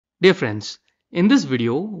Dear friends, in this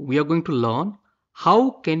video, we are going to learn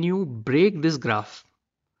how can you break this graph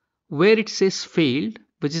where it says failed,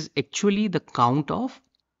 which is actually the count of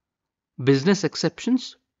business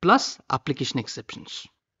exceptions plus application exceptions.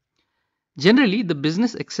 Generally, the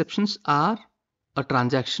business exceptions are a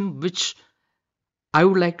transaction which I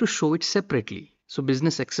would like to show it separately. So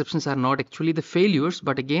business exceptions are not actually the failures,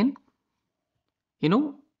 but again,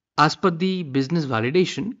 as per the business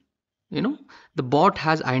validation, you know, the bot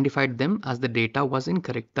has identified them as the data was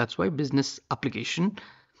incorrect. That's why business application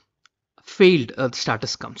failed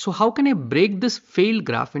status comes. So how can I break this failed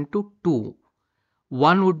graph into two?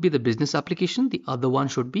 One would be the business application, the other one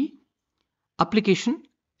should be application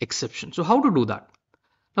exception. So how to do that?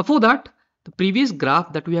 Now for that, the previous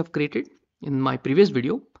graph that we have created in my previous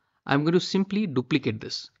video, I'm going to simply duplicate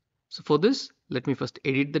this. So for this, let me first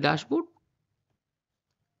edit the dashboard.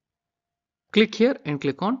 Click here and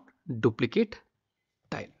click on duplicate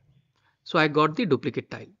tile. So I got the duplicate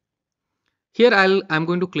tile. Here I'm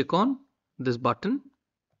going to click on this button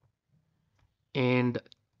and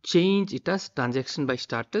change it as transaction by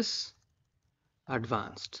status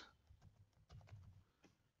advanced.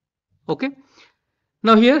 Okay.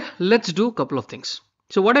 Now here let's do a couple of things.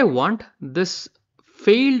 So what I want, this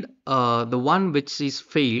failed, the one which is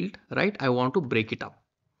failed, right? I want to break it up.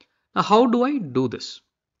 Now how do I do this?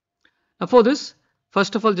 Now for this,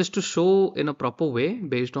 first of all, just to show in a proper way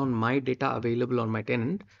based on my data available on my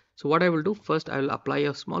tenant. So what I will do first, I will apply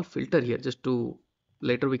a small filter here just to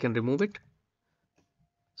later we can remove it.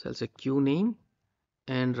 So I'll say queue name,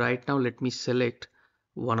 and right now let me select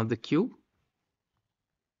one of the queue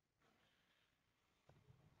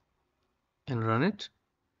and run it.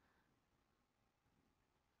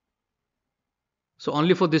 So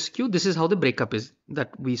only for this queue, this is how the breakup is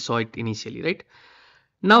that we saw it initially, right?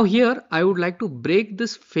 Now here I would like to break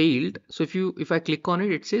this failed. So if I click on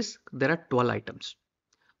it, it says there are 12 items.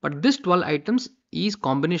 But this 12 items is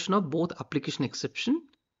combination of both application exception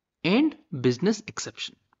and business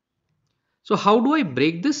exception. So how do I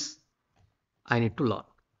break this? I need to learn.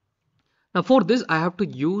 Now for this, I have to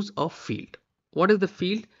use a field. What is the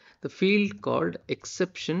field? The field called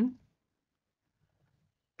exception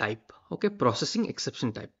type. Okay, processing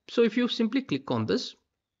exception type. So if you simply click on this,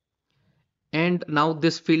 and now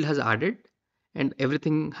this field has added and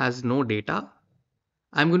everything has no data,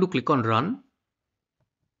 I'm going to click on run.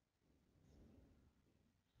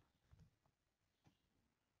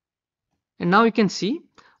 And now you can see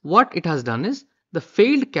what it has done is the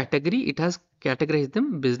failed category, it has categorized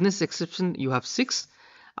them. Business exception, you have 6.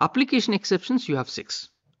 Application exceptions, you have 6.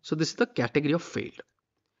 So this is the category of failed.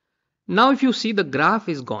 Now if you see, the graph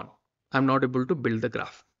is gone. I'm not able to build the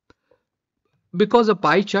graph because a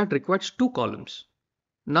pie chart requires 2 columns.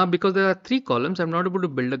 Now because there are 3 columns, I'm not able to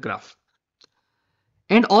build a graph.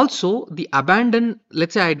 And also the abandon,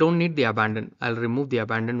 let's say I don't need the abandon. I'll remove the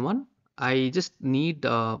abandon one. I just need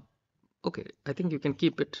okay, I think you can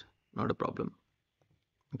keep it, not a problem.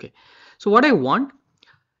 Okay, so what I want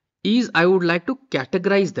is I would like to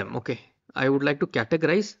categorize them. Okay, I would like to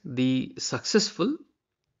categorize the successful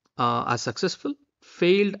as successful,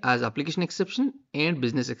 failed as application exception, and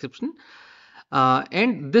business exception.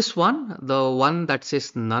 And this one, the one that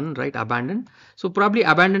says none, right, abandoned. So probably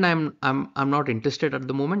abandoned, I'm not interested at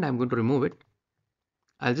the moment. I'm going to remove it.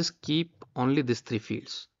 I'll just keep only these 3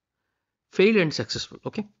 fields, failed and successful.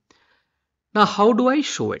 Okay. Now, how do I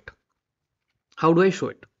show it? How do I show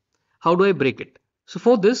it? How do I break it? So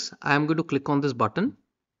for this, I am going to click on this button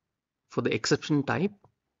for the exception type,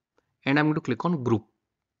 and I'm going to click on group.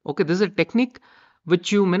 Okay, this is a technique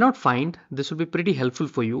which you may not find. This will be pretty helpful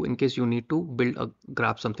for you in case you need to build a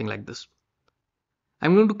graph, something like this.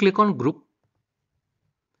 I'm going to click on group,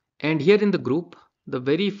 and here in the group, the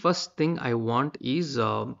very first thing I want is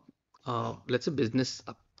let's say business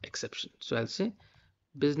exception. So I'll say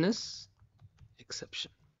business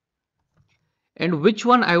exception. And which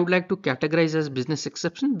one I would like to categorize as business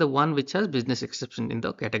exception? The one which has business exception in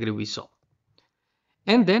the category we saw.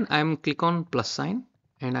 And then I'm click on plus sign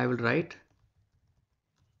and I will write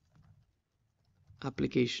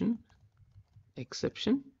application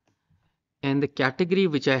exception, and the category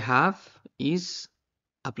which I have is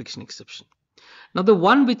application exception. Now the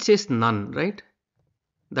one which says none, right,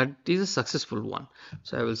 that is a successful one.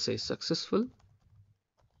 So I will say successful,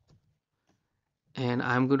 and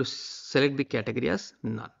I'm going to select the category as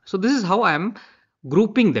none. So this is how I am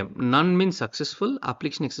grouping them. None means successful,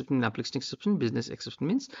 application exception, business exception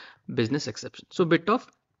means business exception. So bit of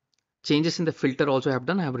changes in the filter also I have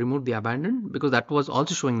done. I have removed the abandoned because that was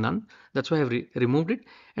also showing none. That's why I have removed it,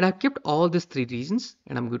 and I've kept all these 3 reasons,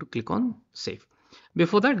 and I'm going to click on save.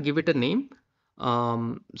 Before that, give it a name.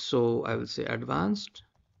 So I will say advanced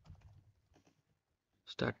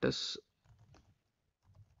status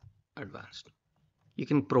advanced. You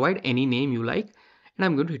can provide any name you like, and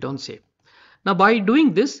I'm going to hit on save. Now by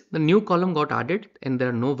doing this, the new column got added and there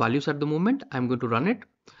are no values at the moment. I'm going to run it.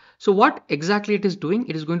 So what exactly it is doing,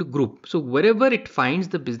 it is going to group. So wherever it finds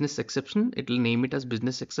the business exception, it will name it as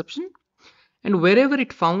business exception. And wherever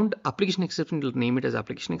it found application exception, it will name it as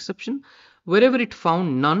application exception. Wherever it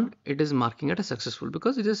found none, it is marking it as successful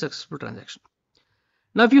because it is a successful transaction.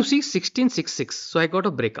 Now if you see 1666, so I got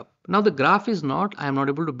a breakup. Now the graph is not, I am not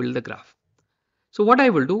able to build the graph. So what I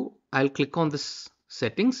will do, I'll click on this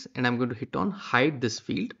settings and I'm going to hit on hide this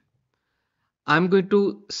field. I'm going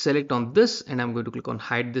to select on this and I'm going to click on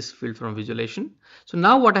hide this field from visualization. So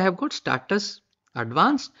now what I have got status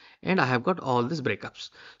advanced and I have got all these breakups.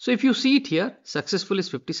 So if you see it here, successful is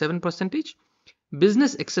 57%,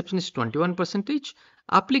 business exception is 21%,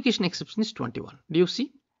 application exception is 21. Do you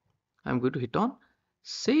see? I'm going to hit on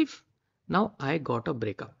save. Now I got a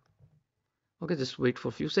breakup. Okay, just wait for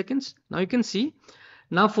a few seconds. Now you can see,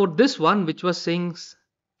 now for this one which was saying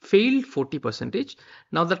failed 40%,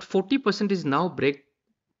 now that 40% is now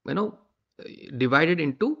divided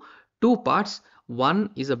into two parts. One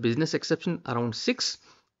is a business exception around 6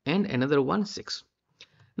 and another one 6.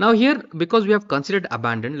 Now here, because we have considered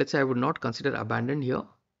abandoned, let's say I would not consider abandoned here.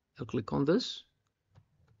 I'll click on this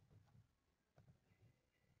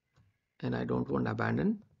and I don't want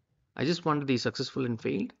abandoned. I just want the successful and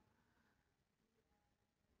failed.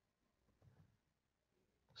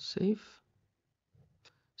 Save.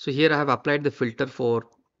 So here I have applied the filter for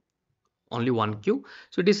only one queue.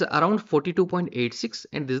 So it is around 42.86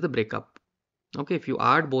 and this is the breakup. Okay, if you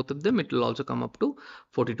add both of them, it will also come up to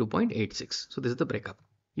 42.86. So this is the breakup.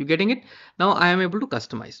 You getting it? Now I am able to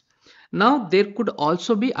customize. Now there could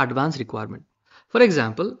also be advanced requirement. For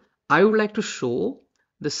example, I would like to show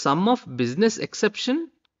the sum of business exception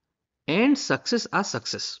and success as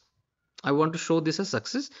success. I want to show this as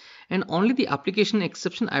success and only the application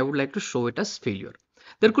exception I would like to show it as failure.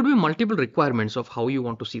 There could be multiple requirements of how you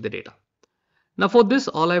want to see the data. Now for this,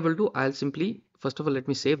 all I will do, I'll simply, first of all, let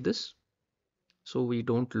me save this so we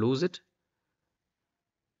don't lose it.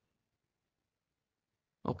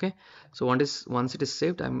 Okay, so once it is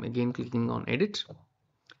saved, I'm again clicking on edit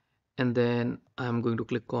and then I'm going to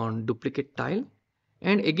click on duplicate tile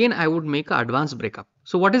and again I would make an advanced breakup.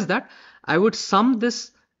 So what is that? I would sum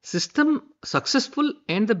this system successful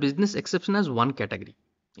and the business exception as one category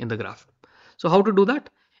in the graph. So how to do that?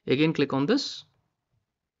 Again click on this.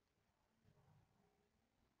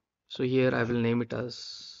 So here I will name it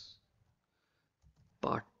as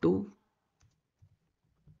part 2.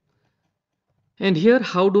 And here,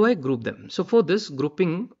 how do I group them? So for this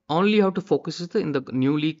grouping, only you have to focus is in the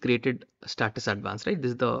newly created status advanced, right?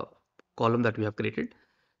 This is the column that we have created.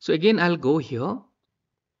 So again, I'll go here,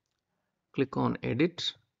 click on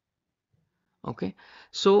edit. Okay.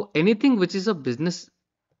 So anything which is a business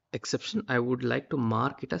exception, I would like to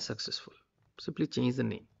mark it as successful. Simply change the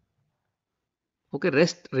name. Okay.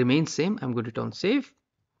 Rest remains same. I'm going to hit on save.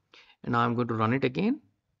 And now I'm going to run it again.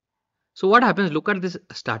 So what happens? Look at this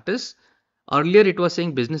status. Earlier it was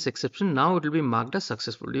saying business exception. Now it will be marked as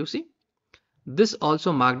successful. Do you see? This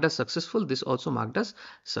also marked as successful. This also marked as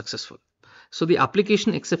successful. So the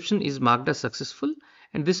application exception is marked as successful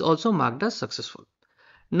and this also marked as successful.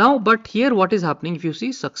 Now, but here what is happening? If you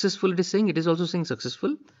see successful, it is saying, it is also saying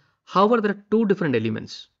successful. However, there are two different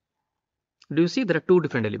elements. Do you see? There are two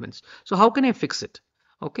different elements. So how can I fix it?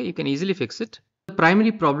 Okay, you can easily fix it. The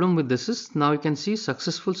primary problem with this is now you can see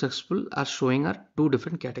successful are showing are two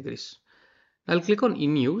different categories. I'll click on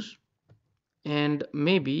in use and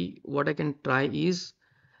maybe what I can try is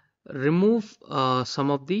remove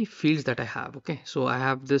some of the fields that I have. Okay, so I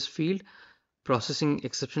have this field processing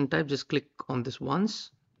exception type. Just click on this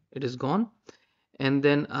once, it is gone. And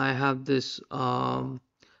then I have this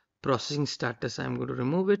processing status. I'm going to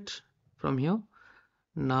remove it from here.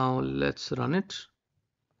 Now let's run it.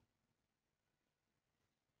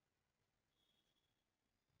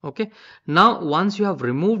 Okay, now once you have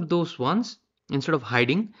removed those ones, instead of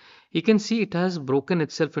hiding, you can see it has broken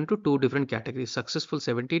itself into two different categories: successful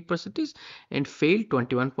 78% and failed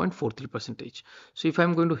 21.43%. So if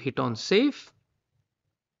I'm going to hit on save,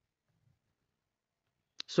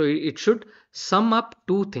 so it should sum up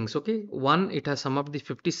two things. Okay, one, it has sum up the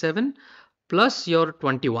 57 plus your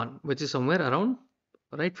 21, which is somewhere around,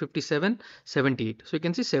 right, 57 78. So you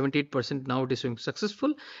can see 78% now it is showing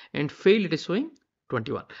successful and failed it is showing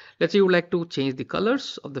 21. Let's say you would like to change the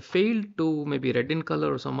colors of the failed to maybe red in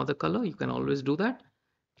color or some other color. You can always do that.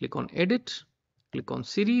 Click on edit, click on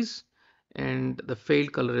series, and the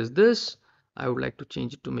failed color is this. I would like to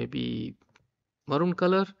change it to maybe maroon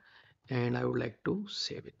color, and I would like to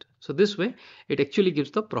save it. So this way it actually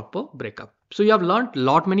gives the proper breakup. So you have learned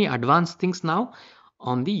lot many advanced things now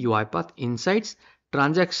on the UiPath Insights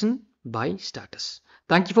transaction by status.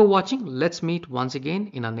 Thank you for watching. Let's meet once again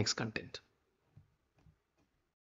in our next content.